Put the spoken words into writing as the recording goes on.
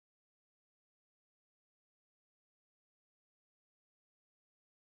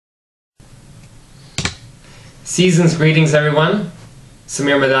Season's greetings, everyone.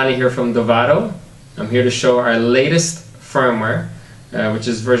 Samir Madani here from DOVADO. I'm here to show our latest firmware, which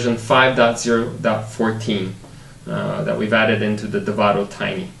is version 5.0.14 that we've added into the DOVADO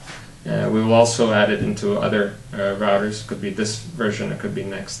Tiny. We will also add it into other routers. It could be this version, it could be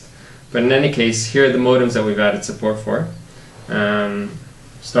next. But in any case, here are the modems that we've added support for.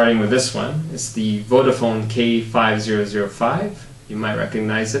 Starting with this one, it's the Vodafone K5005. You might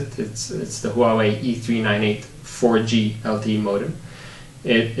recognize it. It's the Huawei E398 4G LTE modem.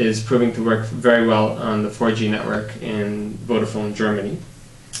 It is proving to work very well on the 4G network in Vodafone Germany.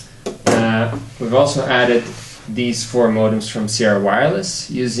 We've also added these four modems from Sierra Wireless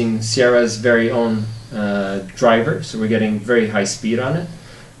using Sierra's very own driver, so we're getting very high speed on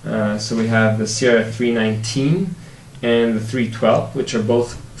it. So we have the Sierra 319 and the 312, which are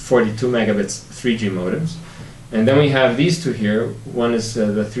both 42 megabits 3G modems. And then we have these two here. One is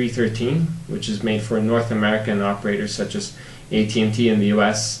the 313, which is made for North American operators such as AT&T in the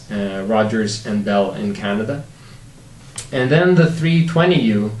US, Rogers and Bell in Canada. And then the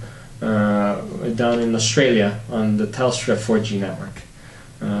 320U down in Australia on the Telstra 4G network.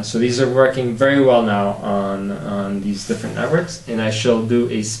 So these are working very well now on these different networks, and I shall do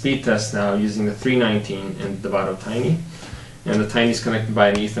a speed test now using the 319 and the DOVADO Tiny. And the Tiny is connected by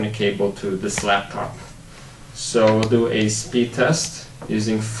an Ethernet cable to this laptop. So we'll do a speed test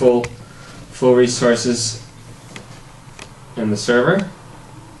using full resources in the server.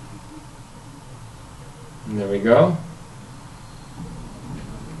 And there we go.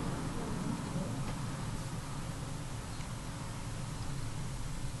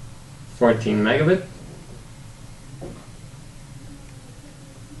 (14 megabit).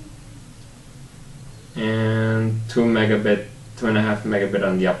 And 2.5 megabit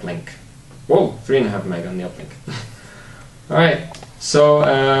on the uplink. Whoa, 3.5 meg on the uplink. Alright, so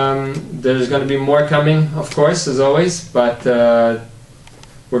there's going to be more coming, of course, as always, but we're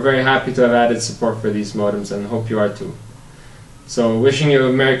very happy to have added support for these modems and hope you are too. So wishing you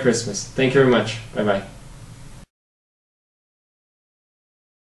a Merry Christmas. Thank you very much. Bye bye.